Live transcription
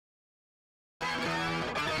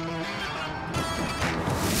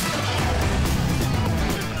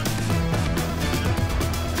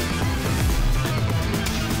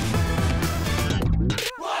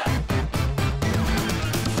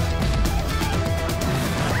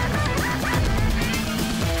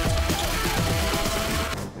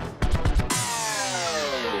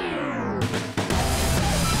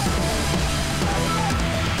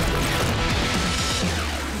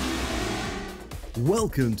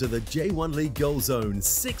Welcome to the J1 League Goal Zone.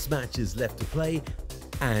 6 matches left to play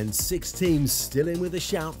and 6 teams still in with a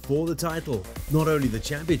shout for the title. Not only the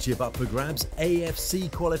championship up for grabs,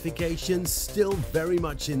 AFC qualifications still very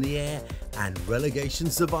much in the air, and relegation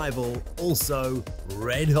survival also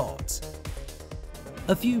red hot.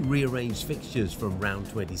 A few rearranged fixtures from round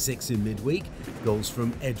 26 in midweek. Goals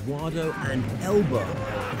from Eduardo and Elba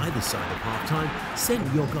on either side of halftime sent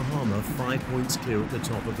Yokohama 5 points clear at the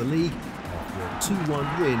top of the league after a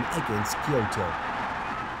 2-1 win against Kyoto.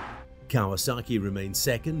 Kawasaki remained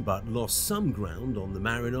second but lost some ground on the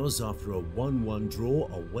Mariners after a 1-1 draw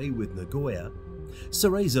away with Nagoya.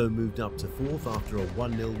 Cerezo moved up to 4th after a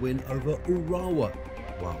 1-0 win over Urawa,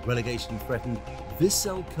 while relegation threatened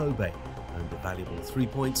Vissel Kobe earned a valuable 3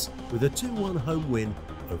 points with a 2-1 home win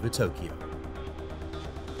over Tokyo.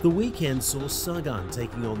 The weekend saw Sagan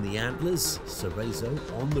taking on the Antlers, Cerezo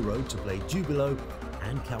on the road to play Jubilo,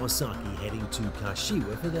 and Kawasaki heading to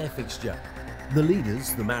Kashiwa for their fixture. The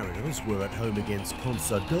leaders, the Mariners, were at home against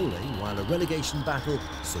Consadole, while a relegation battle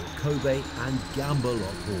saw Kobe and Gamba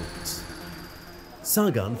lock horns.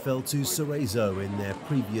 Sagan fell to Cerezo in their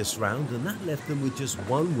previous round, and that left them with just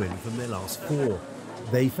 1 win from their last 4.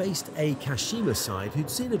 They faced a Kashima side who'd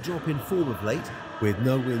seen a drop in form of late, with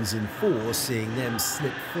no wins in 4 seeing them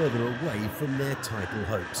slip further away from their title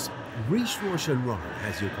hopes. Rish Roshan-Rai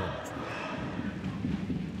has your commentary.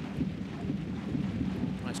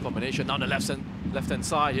 Nice combination down the left-hand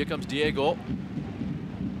side. Here comes Diego.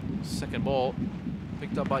 Second ball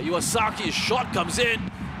picked up by Iwasaki. Shot comes in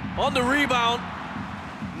on the rebound.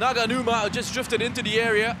 Naganuma just drifted into the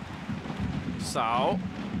area. Sao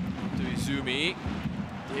to Izumi.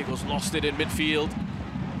 Diego's lost it in midfield.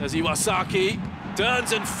 There's Iwasaki.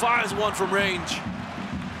 Turns and fires one from range.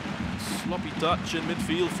 Sloppy touch in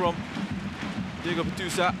midfield from Diego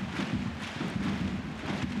Petusa.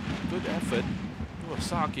 Good effort.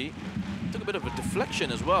 Iwasaki took a bit of a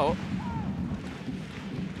deflection as well.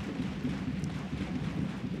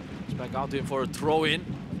 It's back out to him for a throw-in.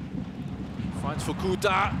 Finds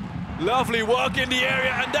Fukuta. Lovely work in the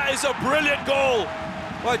area, and that is a brilliant goal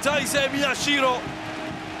by Taisei Miyashiro.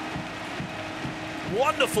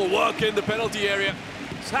 Wonderful work in the penalty area.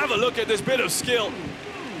 Let's have a look at this bit of skill.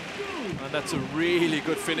 And that's a really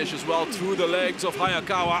good finish as well through the legs of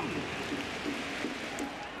Hayakawa.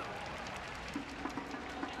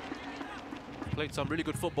 Played some really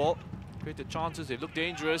good football, created chances, they look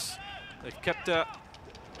dangerous. They've kept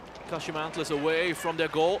Kashima Antlers away from their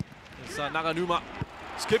goal. It's Naganuma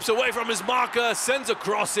skips away from his marker, sends a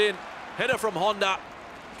cross in. Header from Honda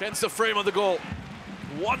against the frame of the goal.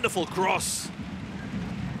 Wonderful cross.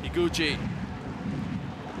 Iguchi.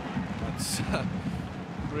 That's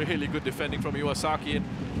really good defending from Iwasaki, and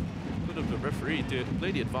good of the referee to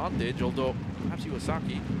play the advantage, although perhaps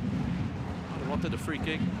Iwasaki might have wanted a free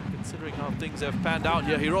kick, considering how things have panned out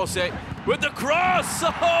here. Hirose with the cross!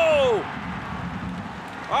 Oh!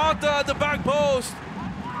 Out at the back post.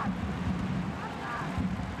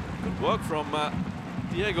 Good work from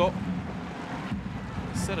Diego.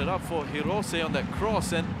 Set it up for Hirose on that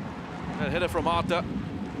cross, and that header from Arta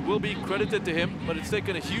will be credited to him, but it's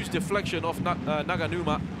taken a huge deflection off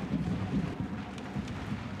Naganuma.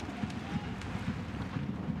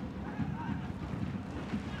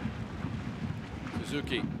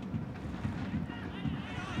 Suzuki.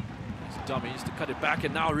 Nice dummies to cut it back,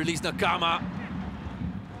 and now release Nakama.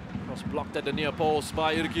 Cross blocked at the near post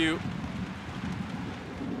by Irgyu.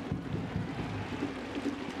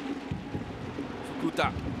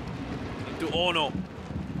 Fukuta into Ono.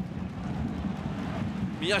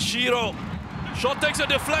 Miyashiro. Shot takes a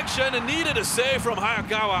deflection and needed a save from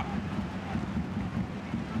Hayakawa.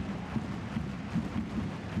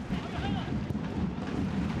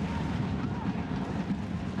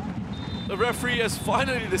 The referee has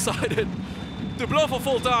finally decided to blow for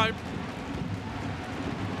full time.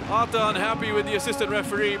 Arta unhappy with the assistant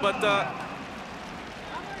referee, but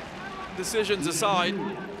decisions aside,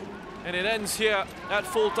 and it ends here at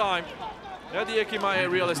full time at the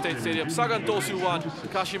Ekimae Real Estate Stadium. Sagan Tosu 1,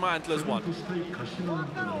 Kashima Antlers 1.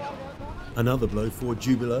 Another blow for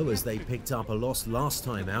Jubilo as they picked up a loss last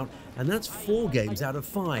time out, and that's 4 games out of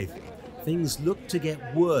 5. Things looked to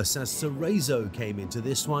get worse as Cerezo came into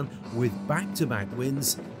this one with back-to-back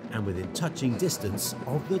wins and within touching distance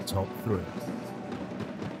of the top 3.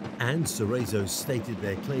 And Cerezo stated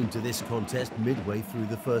their claim to this contest midway through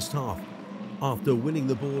the first half. After winning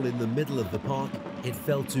the ball in the middle of the park, it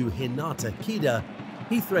fell to Hinata Kida.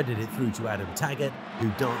 He threaded it through to Adam Taggart,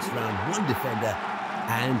 who danced around one defender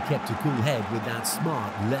and kept a cool head with that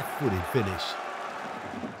smart left-footed finish.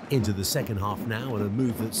 Into the second half now, and a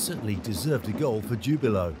move that certainly deserved a goal for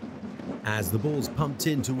Jubilo. As the ball's pumped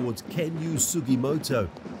in towards Kenyu Sugimoto,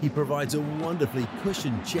 he provides a wonderfully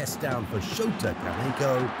cushioned chest down for Shota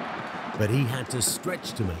Kaneko, but he had to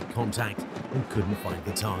stretch to make contact and couldn't find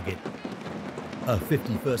the target. A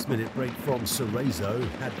 51st minute break from Cerezo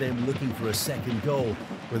had them looking for a second goal,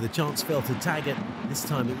 where the chance fell to Taggart. This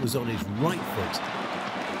time it was on his right foot,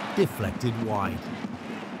 deflected wide.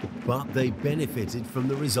 But they benefited from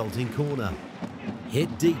the resulting corner.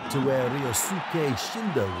 Hit deep to where Ryosuke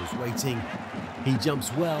Shindo was waiting. He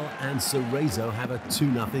jumps well and Cerezo have a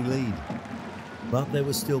 2-0 lead. But there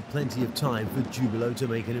was still plenty of time for Jubilo to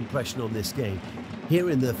make an impression on this game. Here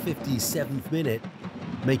in the 57th minute,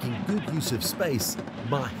 making good use of space,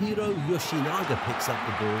 Mahiro Yoshinaga picks up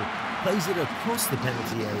the ball, plays it across the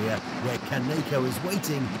penalty area where Kaneko is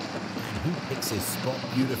waiting, and he picks his spot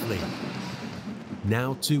beautifully.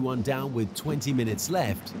 Now 2-1 down with 20 minutes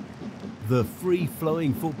left. The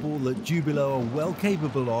free-flowing football that Jubilo are well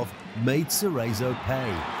capable of made Cerezo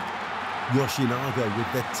pay. Yoshinaga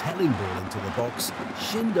with the telling ball into the box.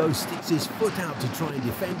 Shindo sticks his foot out to try and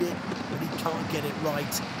defend it, but he can't get it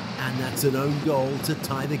right, and that's an own goal to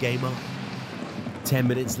tie the game up. 10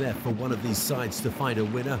 minutes left for one of these sides to find a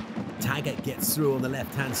winner. Taggart gets through on the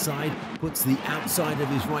left-hand side, puts the outside of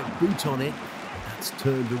his right boot on it, and that's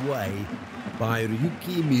turned away by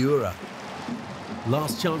Ryuki Miura.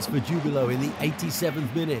 Last chance for Jubilo in the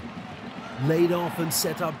 87th minute. Laid off and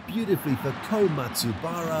set up beautifully for Ko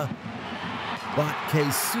Matsubara, but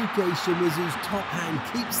Keisuke Shimizu's top hand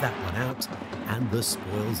keeps that one out, and the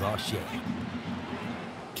spoils are shared.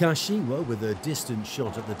 Kashiwa, with a distant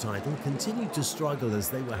shot at the title, continued to struggle as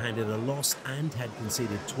they were handed a loss and had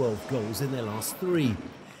conceded 12 goals in their last 3.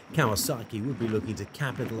 Kawasaki would be looking to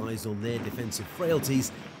capitalise on their defensive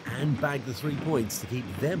frailties and bag the 3 points to keep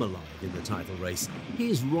them alive in the title race.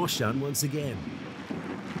 Here's Roshan once again.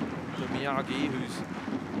 So Miyagi,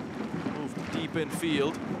 who's moved deep in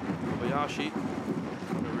field. Kobayashi,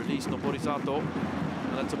 release Noborisato.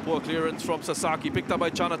 And that's a poor clearance from Sasaki, picked up by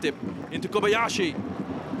Chanatip. Into Kobayashi.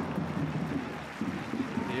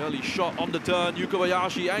 The early shot on the turn, Yu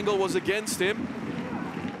Kobayashi, angle was against him.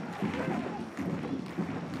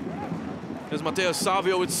 There's Matteo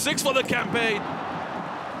Savio with 6 for the campaign.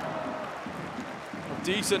 A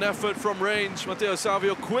decent effort from range. Matteo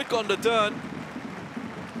Savio quick on the turn.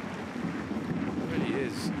 It really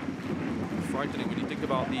is frightening when you think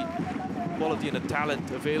about the quality and the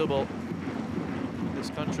talent available in this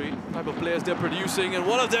country. The type of players they're producing, and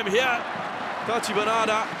one of them here,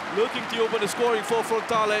 Tachibanada, looking to open the scoring for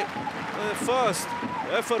Frontale. First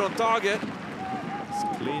effort on target. It's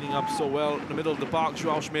cleaning up so well in the middle of the park,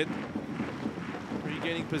 Joao Schmidt.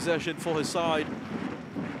 Regaining possession for his side.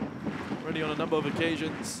 Already on a number of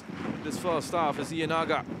occasions in this first half as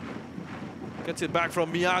Ienaga gets it back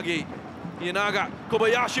from Miyagi. Ienaga,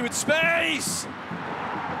 Kobayashi with space!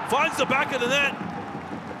 Finds the back of the net.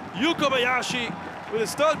 Yu Kobayashi with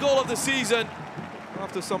his 3rd goal of the season.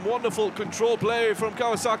 After some wonderful control play from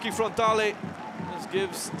Kawasaki Frontale. This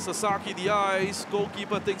gives Sasaki the eyes.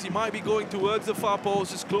 Goalkeeper thinks he might be going towards the far post,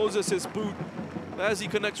 just closes his boot as he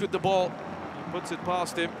connects with the ball. He puts it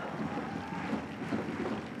past him.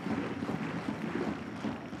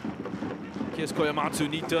 Here's Koyamatsu,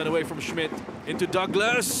 neat turn away from Schmidt. Into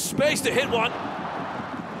Douglas, space to hit one.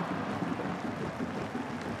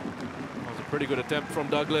 That was a pretty good attempt from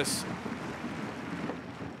Douglas.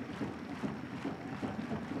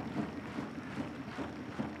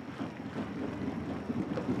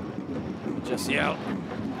 Jessiel,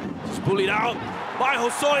 just bullied out by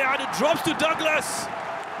Hosoya, and it drops to Douglas.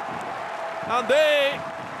 And they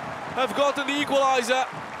have gotten the equalizer.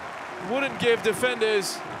 Wouldn't give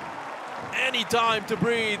defenders any time to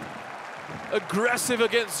breathe. Aggressive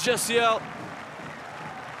against Jessiel.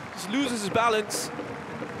 Just loses his balance.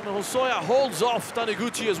 And Hosoya holds off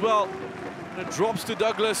Taniguchi as well. And it drops to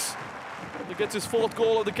Douglas. He gets his 4th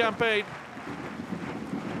goal of the campaign.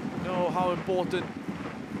 You know how important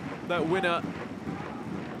that winner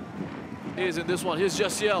is in this one. Here's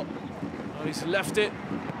Jessiel. Oh, he's left it.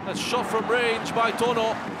 That's shot from range by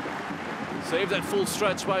Tono. Saved that full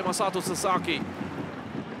stretch by Masato Sasaki.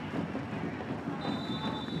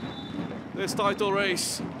 This title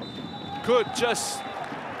race could just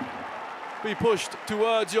be pushed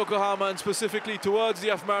towards Yokohama and specifically towards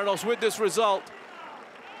the F Marinos with this result.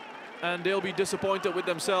 And they'll be disappointed with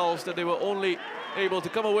themselves that they were only able to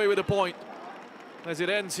come away with a point. As it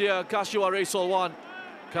ends here, Kashiwa Reysol 1,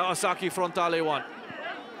 Kawasaki Frontale 1.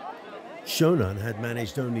 Shonan had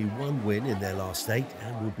managed only 1 win in their last 8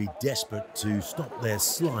 and would be desperate to stop their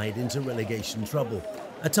slide into relegation trouble.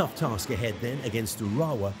 A tough task ahead then against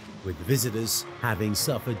Urawa, with the visitors having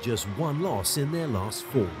suffered just 1 loss in their last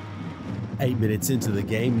 4. 8 minutes into the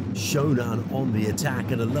game, Shonan on the attack,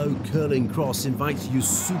 and a low curling cross invites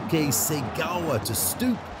Yusuke Segawa to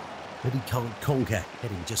stoop, but he can't conquer,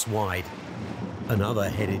 heading just wide. Another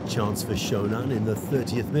headed chance for Shonan in the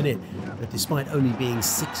 30th minute, but despite only being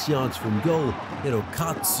 6 yards from goal,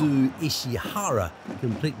 Hirokatsu Ishihara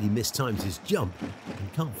completely mistimes his jump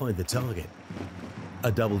and can't find the target.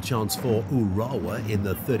 A double chance for Urawa in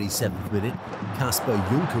the 37th minute. Kasper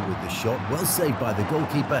Juncker with the shot, well saved by the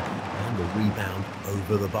goalkeeper, and the rebound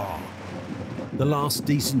over the bar. The last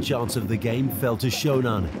decent chance of the game fell to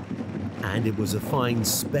Shonan, and it was a fine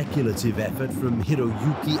speculative effort from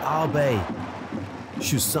Hiroyuki Abe.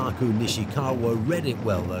 Shusaku Nishikawa read it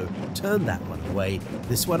well though, turned that one away.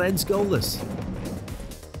 This one ends goalless.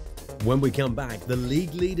 When we come back, the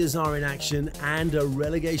league leaders are in action and a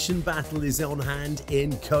relegation battle is on hand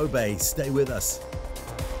in Kobe. Stay with us.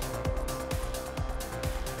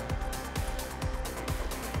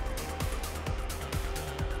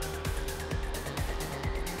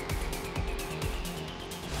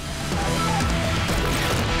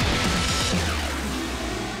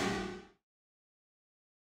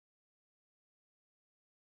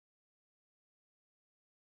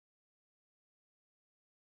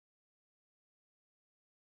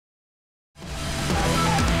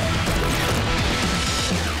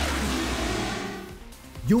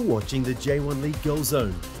 You're watching the J1 League Goal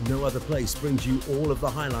Zone. No other place brings you all of the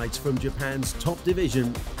highlights from Japan's top division,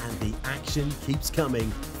 and the action keeps coming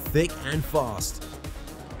thick and fast.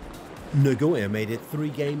 Nagoya made it 3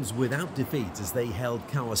 games without defeat as they held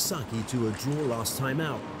Kawasaki to a draw last time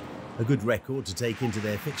out. A good record to take into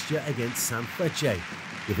their fixture against Sanfrecce.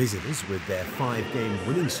 The visitors, with their 5-game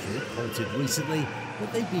winning streak, halted recently,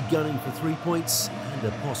 but they'd be gunning for 3 points and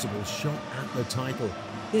a possible shot at the title.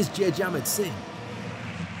 Here's Jajamit Singh.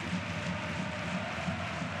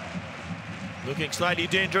 Looking slightly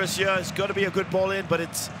dangerous here. It's got to be a good ball in, but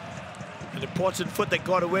it's an important foot that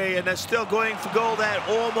got away, and they're still going for goal there,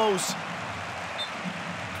 almost.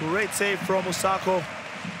 Great save from Osako.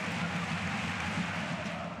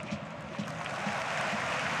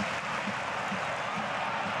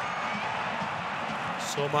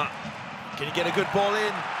 Soma, can he get a good ball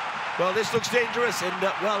in? Well, this looks dangerous, and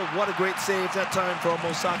well, what a great save that time from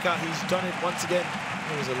Osaka. He's done it once again.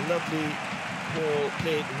 It was a lovely ball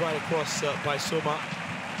played right across by Soma.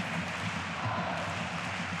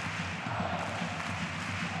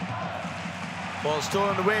 Ball still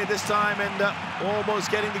on the way this time, and almost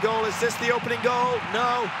getting the goal. Is this the opening goal?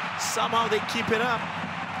 No, somehow they keep it up.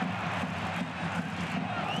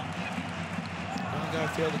 One guy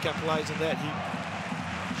failed to capitalize on that. He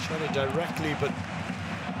shot it directly, but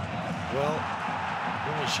well,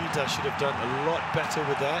 Yamashita should have done a lot better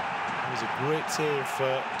with that. It was a great save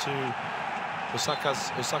to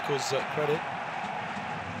Osako's credit.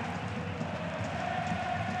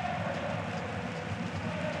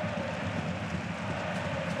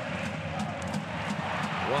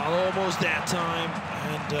 Well, almost that time,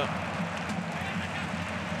 and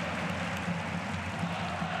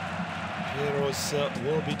Heroes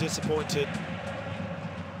will be disappointed.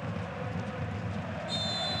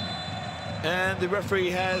 And the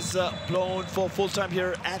referee has blown for full time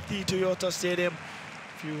here at the Toyota Stadium.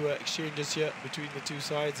 A few exchanges here between the two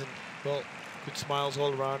sides, and well, good smiles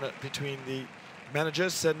all around between the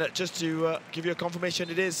managers. And just to give you a confirmation,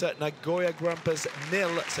 it is Nagoya Grampus 0,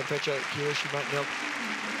 Sanfrecce Hiroshima 0.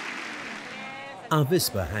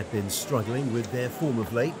 Avispa had been struggling with their form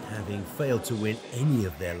of late, having failed to win any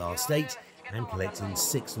of their last 8 and collecting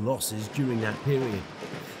 6 losses during that period.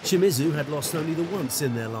 Shimizu had lost only the once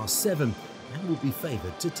in their last 7 and would be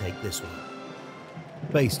favoured to take this one.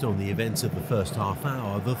 Based on the events of the first half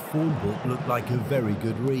hour, the form book looked like a very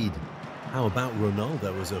good read. How about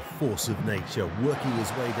Ronaldo as a force of nature, working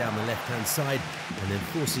his way down the left-hand side and then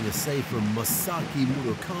forcing a save from Masaki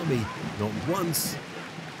Murakami, not once,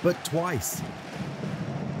 but twice.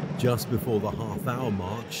 Just before the half-hour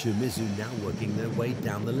mark, Shimizu now working their way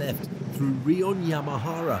down the left through Rion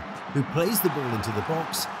Yamahara, who plays the ball into the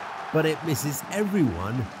box, but it misses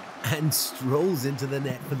everyone and strolls into the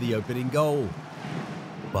net for the opening goal.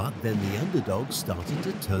 But then the underdogs started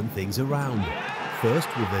to turn things around. First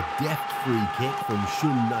with a deft free kick from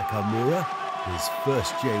Shun Nakamura, his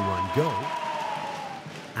first J1 goal.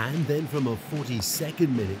 And then from a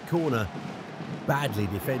 42nd minute corner, badly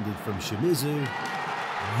defended from Shimizu,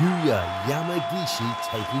 Yuya Yamagishi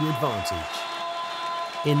taking advantage.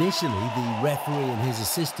 Initially, the referee and his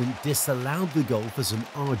assistant disallowed the goal for some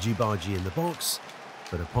argy-bargy in the box,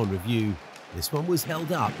 but upon review, this one was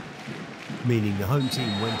held up, meaning the home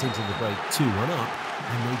team went into the break 2-1 up,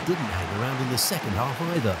 and they didn't hang around in the second half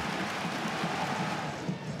either.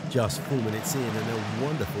 Just 4 minutes in and a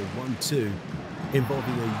wonderful 1-2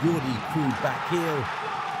 involving a Yori crude back heel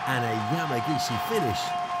and a Yamagishi finish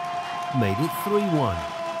made it 3-1.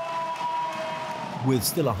 With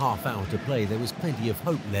still a half hour to play, there was plenty of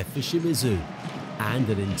hope left for Shimizu, and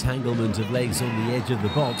an entanglement of legs on the edge of the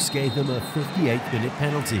box gave them a 58-minute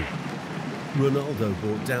penalty. Ronaldo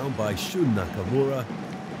brought down by Shun Nakamura.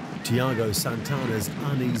 Thiago Santana's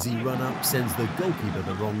uneasy run-up sends the goalkeeper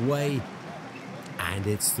the wrong way, and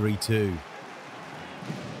it's 3-2.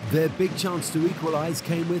 Their big chance to equalise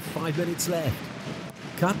came with 5 minutes left.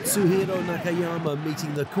 Katsuhiro Nakayama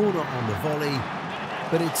meeting the corner on the volley,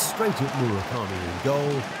 but it's straight at Murakami in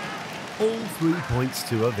goal. All 3 points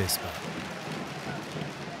to Avispa.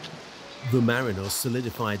 The Marinos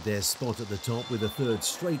solidified their spot at the top with a third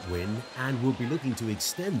straight win and will be looking to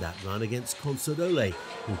extend that run against Consadole,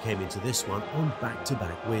 who came into this one on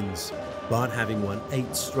back-to-back wins. But having won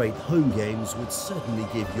 8 straight home games would certainly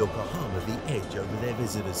give Yokohama the edge over their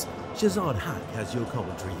visitors. Shazad Haq has your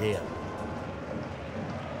commentary here.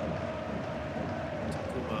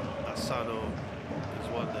 Takuma Asano is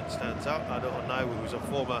one that stands out. Ado Onaiwu, who's a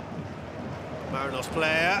former Marinos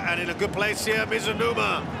player, and in a good place here,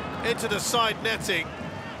 Mizunuma into the side netting.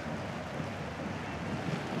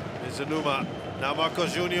 Mizunuma, now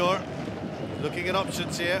Marcos Jr. looking at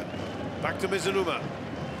options here. Back to Mizunuma.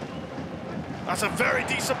 That's a very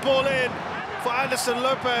decent ball in for Anderson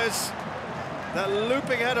Lopez. That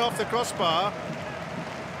looping head off the crossbar.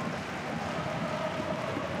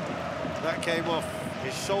 That came off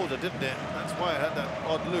his shoulder, didn't it? That's why it had that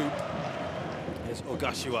odd loop. Here's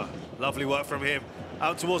Ogashiwa. Lovely work from him.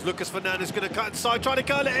 Out towards Lucas Fernandez, going to cut inside, trying to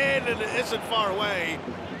curl it in, and it isn't far away.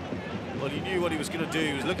 Well, he knew what he was going to do.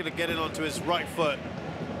 He was looking to get it onto his right foot.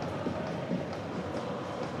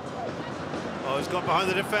 Oh, he's got behind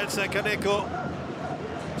the defence there, Kaneko.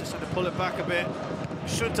 Just had to pull it back a bit.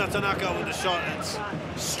 Shunta Tanaka with the shot, and it's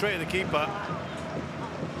straight at the keeper.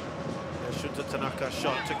 Yeah, Shunta Tanaka's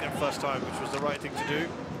shot took it first time, which was the right thing to do.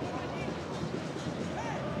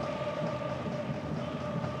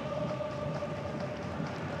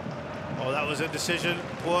 Oh, that was a decision.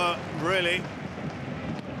 Poor, really.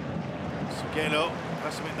 Sugeno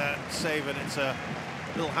has to make that save, and it's a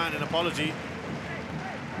little hand and apology.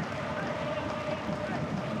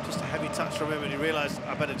 Just a heavy touch from him, and he realised,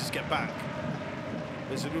 I better just get back.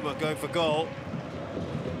 Mizunuma going for goal.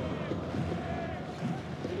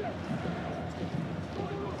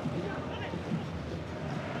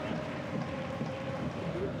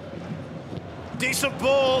 Decent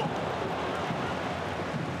ball.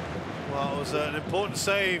 Well, it was an important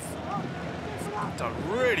save. Done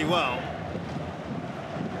really well.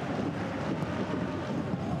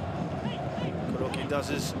 Kuroki does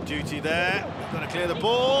his duty there. Got to clear the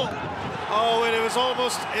ball. Oh, and it was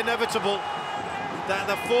almost inevitable that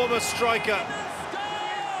the former striker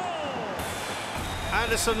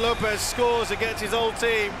Anderson Lopez scores against his old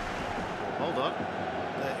team. Hold on.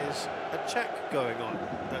 There is a check going on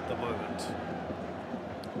at the moment.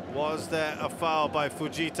 Was there a foul by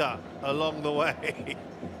Fujita along the way?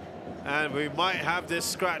 And we might have this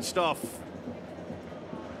scratched off.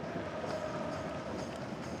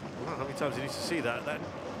 I don't know how many times you need to see that.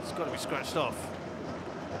 It's got to be scratched off.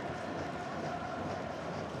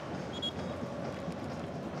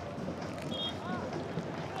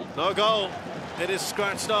 No goal. It is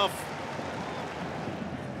scratched off.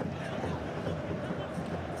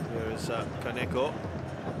 Here is Kaneko.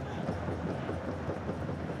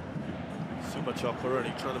 Chopper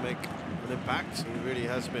already trying to make an impact. He really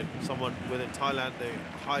has been someone within Thailand they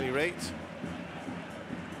highly rate.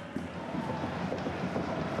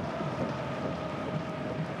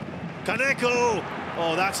 Kaneko!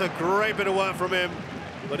 Oh, that's a great bit of work from him,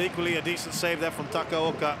 but equally a decent save there from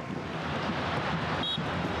Takaoka.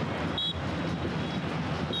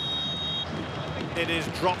 It is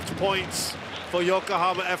dropped points for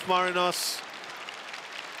Yokohama F. Marinos.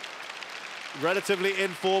 Relatively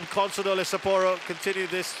informed Consadole Sapporo continue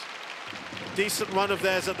this decent run of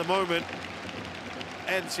theirs at the moment.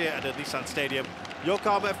 Ends here at the Nissan Stadium.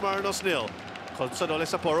 Yokohama F. Marinos 0, Consadole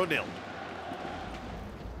Sapporo 0.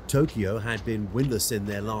 Tokyo had been winless in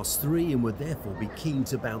their last 3 and would therefore be keen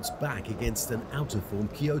to bounce back against an out-of-form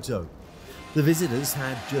Kyoto. The visitors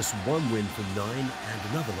had just 1 win from 9,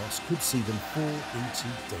 and another loss could see them fall into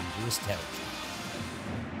dangerous territory.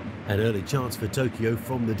 An early chance for Tokyo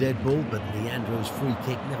from the dead ball, but Leandro's free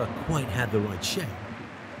kick never quite had the right shape.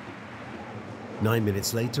 9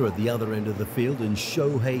 minutes later, at the other end of the field, and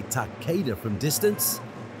Shohei Takeda from distance,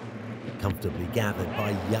 comfortably gathered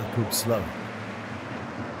by Jakub Slow.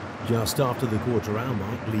 Just after the quarter-hour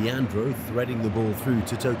mark, Leandro threading the ball through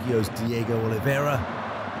to Tokyo's Diego Oliveira,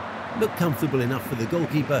 looked comfortable enough for the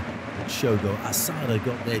goalkeeper, but Shogo Asada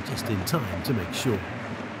got there just in time to make sure.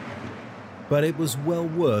 But it was well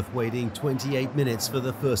worth waiting 28 minutes for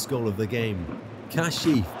the first goal of the game.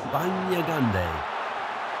 Kashif Banyagande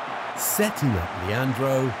setting up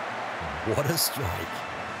Leandro. What a strike.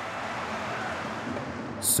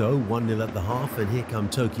 So 1-0 at the half, and here come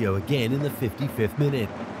Tokyo again in the 55th minute.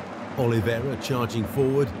 Oliveira charging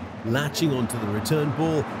forward, latching onto the return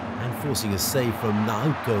ball and forcing a save from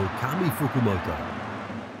Naoto Kamifukumoto.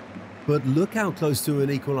 But look how close to an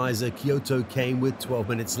equaliser Kyoto came with 12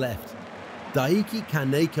 minutes left. Daiki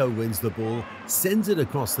Kaneko wins the ball, sends it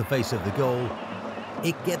across the face of the goal.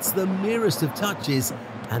 It gets the merest of touches,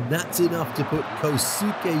 and that's enough to put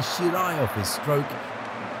Kosuke Shirai off his stroke.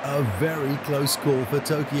 A very close call for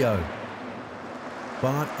Tokyo.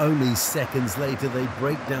 But only seconds later they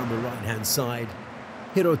break down the right-hand side.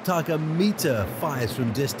 Hirotaka Mita fires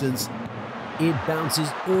from distance. It bounces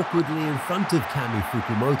awkwardly in front of Kami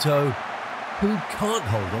Fukumoto, who can't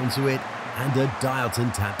hold on to it, and a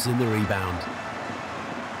Dialton taps in the rebound.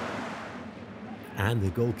 And the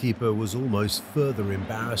goalkeeper was almost further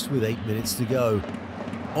embarrassed with 8 minutes to go.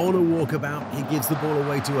 On a walkabout, he gives the ball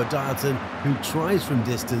away to a Dialton, who tries from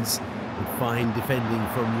distance, but fine defending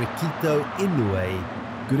from Rikito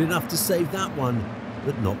Inoue. Good enough to save that one,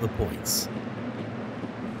 but not the points.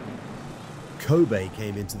 Kobe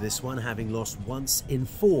came into this one having lost once in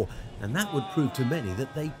 4, and that would prove to many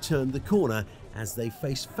that they turned the corner as they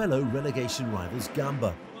faced fellow relegation rivals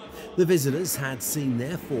Gamba. The visitors had seen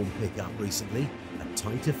their form pick up recently, a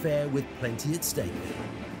tight affair with plenty at stake.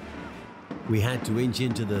 We had to inch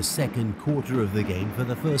into the second quarter of the game for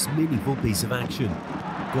the first meaningful piece of action.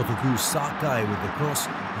 Gotoku Sakai with the cross,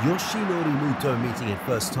 Yoshinori Muto meeting it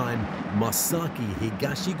first time, Masaki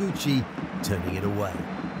Higashiguchi turning it away.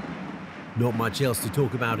 Not much else to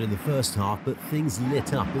talk about in the first half, but things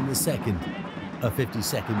lit up in the second. A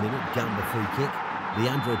 52nd minute Gamba free kick.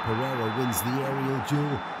 Leandro Pereira wins the aerial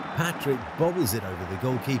duel. Patrick bobbles it over the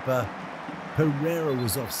goalkeeper. Pereira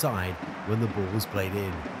was offside when the ball was played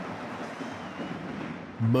in.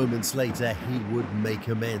 Moments later, he would make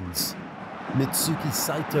amends. Mitsuki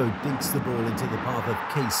Saito dinks the ball into the path of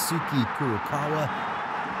Keisuke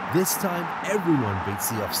Kurokawa. This time, everyone beats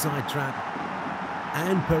the offside trap,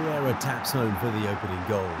 and Pereira taps home for the opening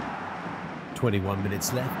goal. 21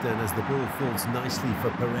 minutes left, and as the ball falls nicely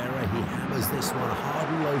for Pereira, he hammers this one hard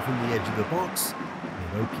and low from the edge of the box.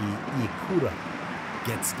 Hiroki Ikura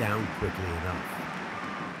gets down quickly enough.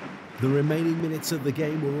 The remaining minutes of the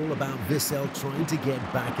game were all about Vissel trying to get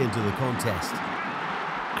back into the contest.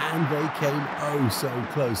 And they came oh so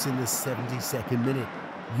close in the 72nd minute.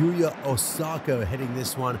 Yuya Osako heading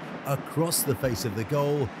this one across the face of the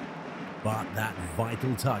goal, but that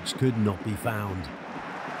vital touch could not be found.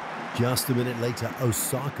 Just a minute later,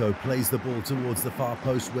 Osako plays the ball towards the far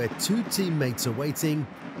post where two teammates are waiting.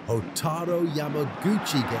 Hotaro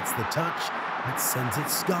Yamaguchi gets the touch and sends it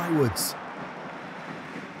skywards.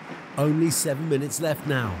 Only 7 minutes left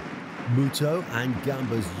now. Muto and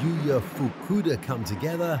Gamba's Yuya Fukuda come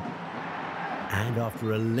together, and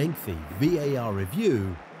after a lengthy VAR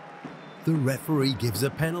review, the referee gives a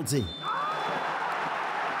penalty.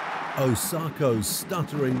 Osako's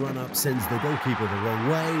stuttering run-up sends the goalkeeper the wrong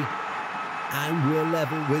way, and we're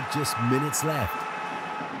level with just minutes left.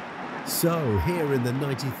 So here in the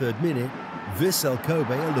 93rd minute, Vissel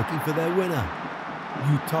Kobe are looking for their winner.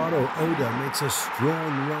 Yutaro Oda makes a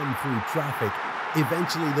strong run through traffic.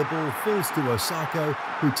 Eventually the ball falls to Osako,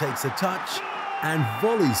 who takes a touch and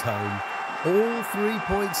volleys home. All 3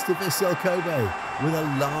 points to Vissel Kobe with a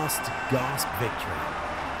last gasp victory.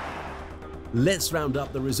 Let's round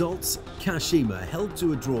up the results. Kashima held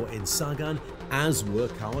to a draw in Sagan, as were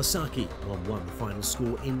Kawasaki, 1-1 the final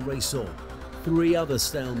score in Reysol. 3 other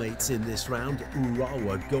stalemates in this round,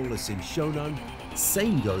 Urawa goalless in Shonan.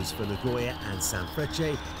 Same goes for Nagoya and Sanfrecce,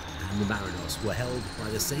 and the Marinos were held by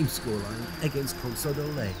the same scoreline against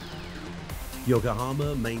Consadole.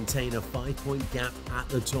 Yokohama maintain a 5-point gap at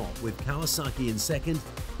the top, with Kawasaki in second,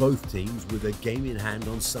 both teams with a game in hand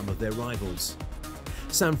on some of their rivals.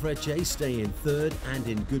 Sanfrecce stay in third and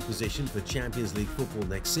in good position for Champions League football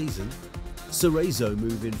next season. Cerezo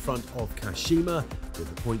move in front of Kashima,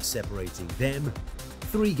 with the points separating them.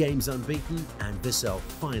 3 games unbeaten, and Vissel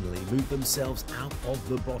finally moved themselves out of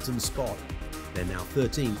the bottom spot. They're now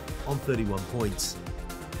 13th on 31 points.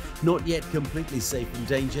 Not yet completely safe from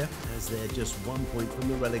danger, as they're just 1 point from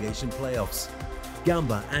the relegation playoffs.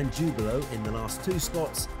 Gamba and Jubilo in the last 2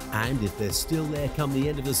 spots, and if they're still there come the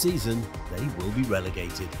end of the season, they will be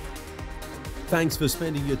relegated. Thanks for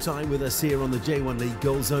spending your time with us here on the J1 League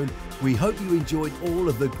Goal Zone. We hope you enjoyed all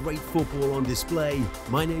of the great football on display.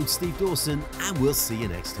 My name's Steve Dawson, and we'll see you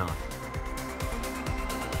next time.